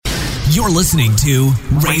You're listening to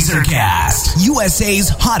Razorcast,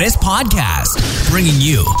 USA's hottest podcast, bringing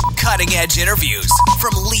you cutting-edge interviews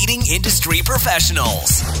from leading industry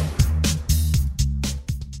professionals.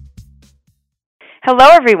 Hello,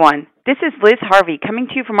 everyone. This is Liz Harvey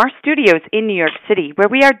coming to you from our studios in New York City,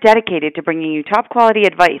 where we are dedicated to bringing you top-quality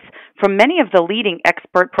advice from many of the leading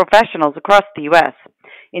expert professionals across the U.S.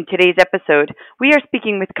 In today's episode, we are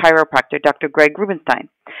speaking with chiropractor Dr. Greg Rubenstein.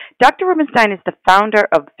 Dr. Rubenstein is the founder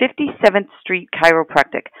of 57th Street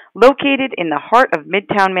Chiropractic, located in the heart of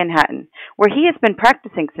Midtown Manhattan, where he has been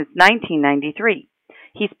practicing since 1993.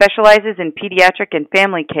 He specializes in pediatric and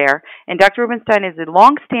family care, and Dr. Rubenstein is a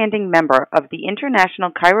long-standing member of the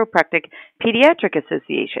International Chiropractic Pediatric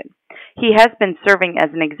Association. He has been serving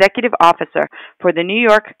as an executive officer for the New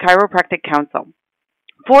York Chiropractic Council.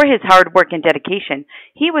 For his hard work and dedication,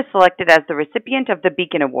 he was selected as the recipient of the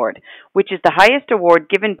Beacon Award, which is the highest award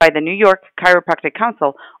given by the New York Chiropractic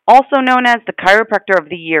Council, also known as the Chiropractor of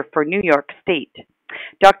the Year for New York State.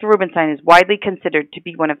 Dr. Rubenstein is widely considered to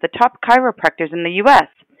be one of the top chiropractors in the U.S.,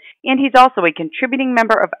 and he's also a contributing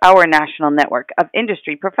member of our national network of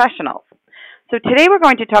industry professionals. So today we're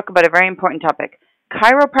going to talk about a very important topic,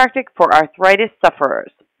 chiropractic for arthritis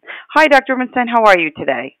sufferers. Hi, Dr. Rubenstein. How are you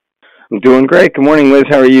today? I'm doing great. Good morning, Liz.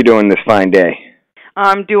 How are you doing this fine day?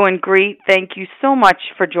 I'm doing great. Thank you so much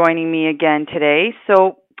for joining me again today.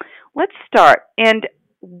 So let's start. And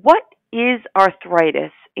what is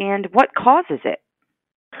arthritis and what causes it?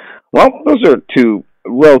 Well, those are two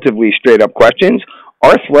relatively straight-up questions.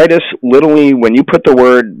 Arthritis, literally, when you put the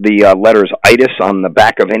letters itis on the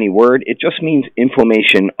back of any word, it just means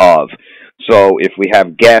inflammation of. So if we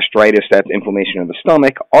have gastritis, that's inflammation of the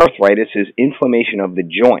stomach. Arthritis is inflammation of the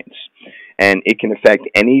joints. And it can affect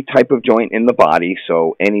any type of joint in the body,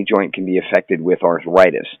 so any joint can be affected with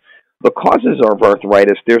arthritis. The causes of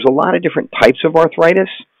arthritis, there's a lot of different types of arthritis.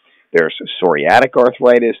 There's psoriatic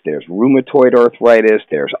arthritis, there's rheumatoid arthritis,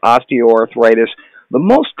 there's osteoarthritis. The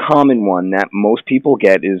most common one that most people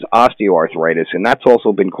get is osteoarthritis, and that's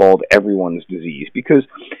also been called everyone's disease because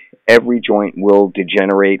every joint will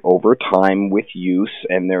degenerate over time with use,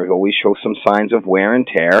 and there always show some signs of wear and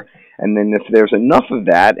tear. And then if there's enough of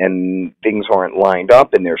that and things aren't lined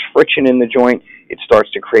up and there's friction in the joint, it starts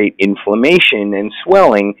to create inflammation and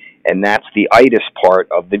swelling, and that's the itis part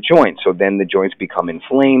of the joint. So then the joints become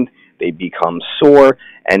inflamed, they become sore,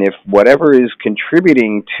 and if whatever is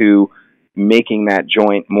contributing to making that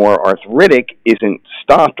joint more arthritic isn't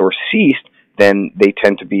stopped or ceased, then they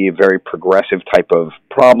tend to be a very progressive type of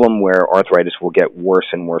problem where arthritis will get worse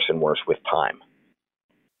and worse and worse with time.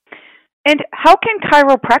 And how can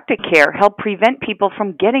chiropractic care help prevent people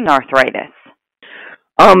from getting arthritis?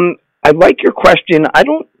 I like your question. I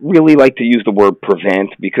don't really like to use the word prevent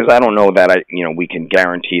because I don't know that we can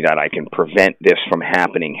guarantee that I can prevent this from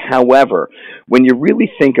happening. However, when you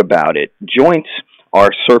really think about it, joints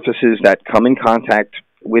are surfaces that come in contact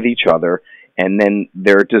with each other, and then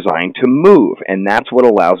they're designed to move, and that's what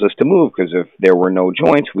allows us to move, because if there were no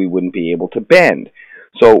joints, we wouldn't be able to bend.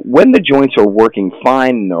 So when the joints are working fine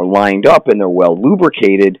and they're lined up and they're well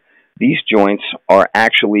lubricated, these joints are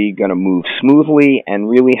actually going to move smoothly and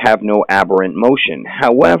really have no aberrant motion.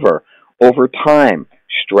 However, over time,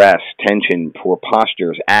 stress, tension, poor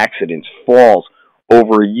postures, accidents, falls,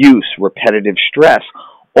 overuse, repetitive stress,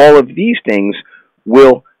 all of these things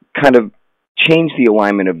will kind of change the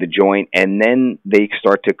alignment of the joint, and then they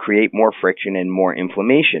start to create more friction and more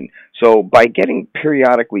inflammation. So by getting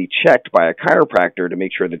periodically checked by a chiropractor to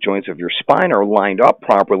make sure the joints of your spine are lined up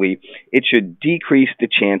properly, it should decrease the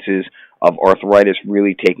chances of arthritis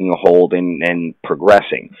really taking a hold and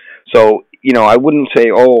progressing. So, I wouldn't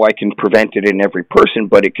say, I can prevent it in every person,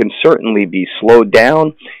 but it can certainly be slowed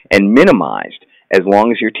down and minimized as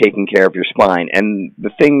long as you're taking care of your spine. And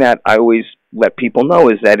the thing that I always let people know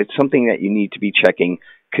is that it's something that you need to be checking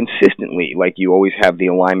consistently. Like you always have the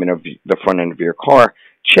alignment of the front end of your car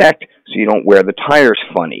checked so you don't wear the tires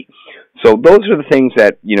funny. So those are the things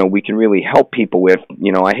that, we can really help people with.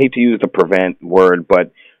 I hate to use the prevent word,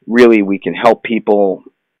 but really we can help people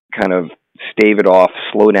kind of stave it off,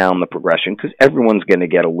 slow down the progression, because everyone's going to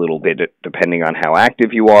get a little bit depending on how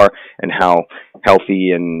active you are and how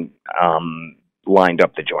healthy and lined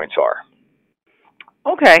up the joints are.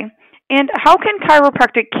 Okay. And how can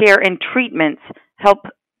chiropractic care and treatments help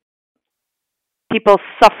people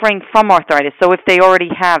suffering from arthritis, so if they already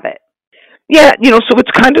have it? Yeah, so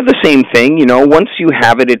it's kind of the same thing. Once you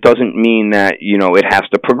have it, it doesn't mean that, it has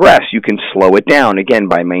to progress. You can slow it down, again,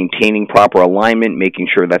 by maintaining proper alignment, making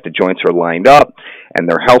sure that the joints are lined up and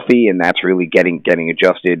they're healthy, and that's really getting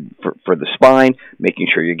adjusted for the spine, making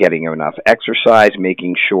sure you're getting enough exercise,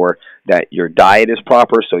 making sure that your diet is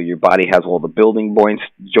proper, so your body has all the building blocks,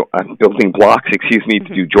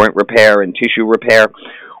 to do joint repair and tissue repair.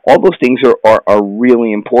 All those things are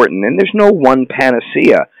really important, and there's no one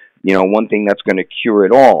panacea, one thing that's going to cure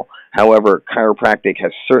it all. However, chiropractic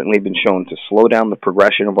has certainly been shown to slow down the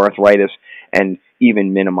progression of arthritis and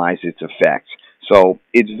even minimize its effects. So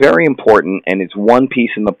it's very important, and it's one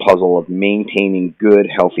piece in the puzzle of maintaining good,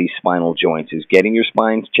 healthy spinal joints, is getting your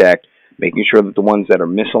spines checked, making sure that the ones that are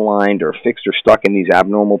misaligned or fixed or stuck in these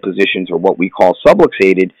abnormal positions, or what we call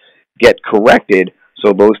subluxated, get corrected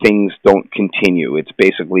so those things don't continue. It's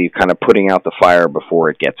basically kind of putting out the fire before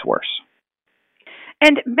it gets worse.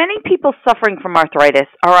 And many people suffering from arthritis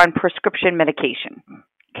are on prescription medication.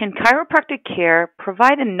 Can chiropractic care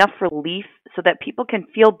provide enough relief so that people can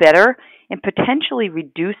feel better and potentially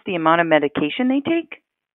reduce the amount of medication they take?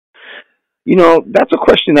 That's a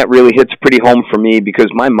question that really hits pretty home for me, because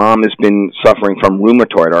my mom has been suffering from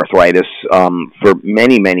rheumatoid arthritis for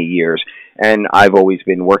many, many years, and I've always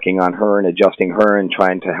been working on her and adjusting her and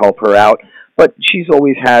trying to help her out. But she's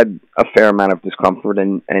always had a fair amount of discomfort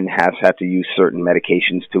and has had to use certain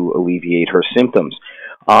medications to alleviate her symptoms.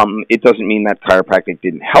 It doesn't mean that chiropractic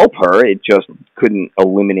didn't help her. It just couldn't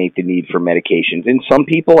eliminate the need for medications. And some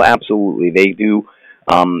people, absolutely, they do,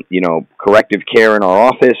 corrective care in our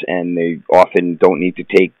office, and they often don't need to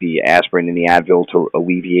take the aspirin and the Advil to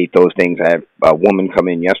alleviate those things. I had a woman come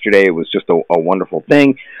in yesterday. It was just a wonderful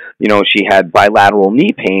thing. She had bilateral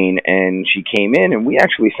knee pain, and she came in, and we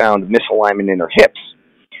actually found misalignment in her hips.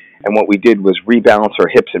 And what we did was rebalance her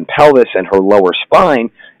hips and pelvis and her lower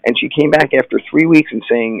spine, and she came back after 3 weeks and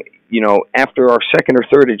saying, after our second or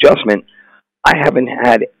third adjustment, I haven't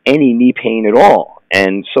had any knee pain at all.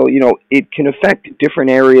 And so, it can affect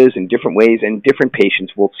different areas in different ways, and different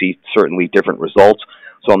patients will see certainly different results.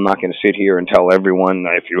 So I'm not going to sit here and tell everyone,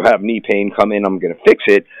 if you have knee pain, come in, I'm going to fix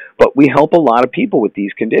it. But we help a lot of people with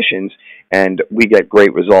these conditions, and we get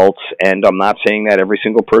great results. And I'm not saying that every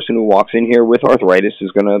single person who walks in here with arthritis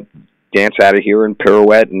is going to dance out of here and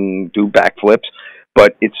pirouette and do backflips,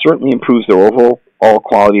 but it certainly improves their overall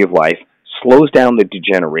quality of life, slows down the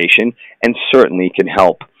degeneration, and certainly can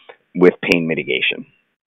help with pain mitigation.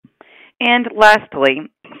 And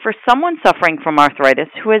lastly, for someone suffering from arthritis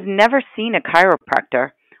who has never seen a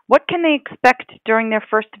chiropractor, what can they expect during their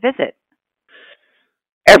first visit?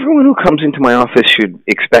 Everyone who comes into my office should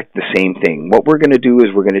expect the same thing. What we're going to do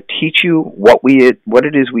is we're going to teach you what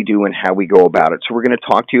it is we do and how we go about it. So we're going to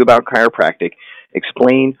talk to you about chiropractic,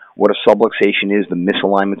 explain what a subluxation is, the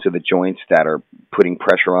misalignments of the joints that are putting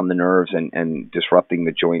pressure on the nerves and disrupting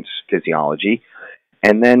the joint's physiology.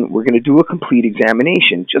 And then we're going to do a complete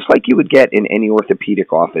examination, just like you would get in any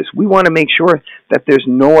orthopedic office. We want to make sure that there's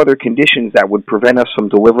no other conditions that would prevent us from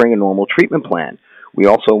delivering a normal treatment plan. We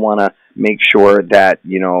also want to make sure that,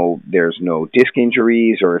 there's no disc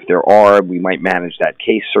injuries, or if there are, we might manage that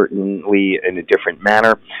case certainly in a different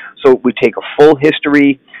manner. So we take a full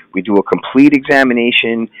history, we do a complete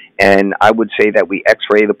examination, and I would say that we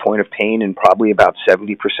x-ray the point of pain in probably about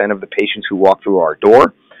 70% of the patients who walk through our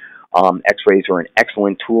door. X-rays are an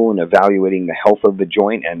excellent tool in evaluating the health of the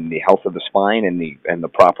joint and the health of the spine and the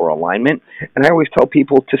proper alignment. And I always tell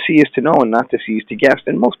people to see is to know and not to see is to guess.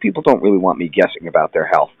 And most people don't really want me guessing about their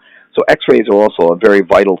health. So X-rays are also a very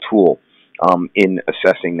vital tool in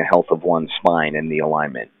assessing the health of one's spine and the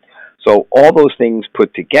alignment. So all those things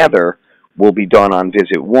put together will be done on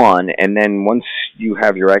visit one. And then once you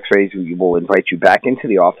have your X-rays, we will invite you back into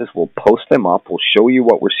the office. We'll post them up. We'll show you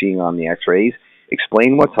what we're seeing on the X-rays,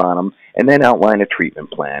 explain what's on them, and then outline a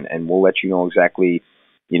treatment plan. And we'll let you know exactly,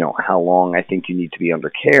 how long I think you need to be under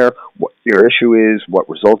care, what your issue is, what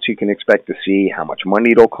results you can expect to see, how much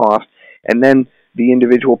money it'll cost, and then the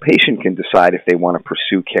individual patient can decide if they want to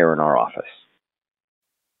pursue care in our office.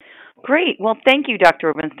 Great. Well, thank you, Dr.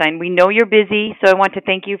 Rubenstein. We know you're busy, so I want to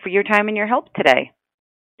thank you for your time and your help today.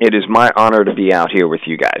 It is my honor to be out here with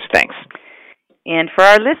you guys. Thanks. And for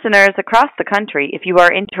our listeners across the country, if you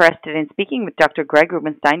are interested in speaking with Dr. Greg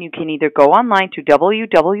Rubenstein, you can either go online to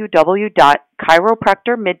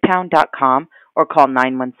www.chiropractormidtown.com or call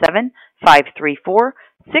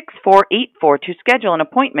 917-534-6484 to schedule an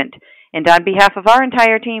appointment. And on behalf of our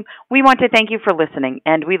entire team, we want to thank you for listening,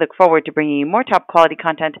 and we look forward to bringing you more top-quality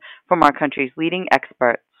content from our country's leading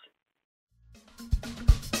experts.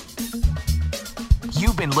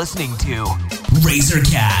 You've been listening to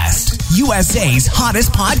RazorCast, USA's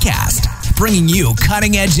hottest podcast, bringing you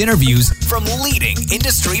cutting-edge interviews from leading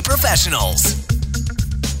industry professionals.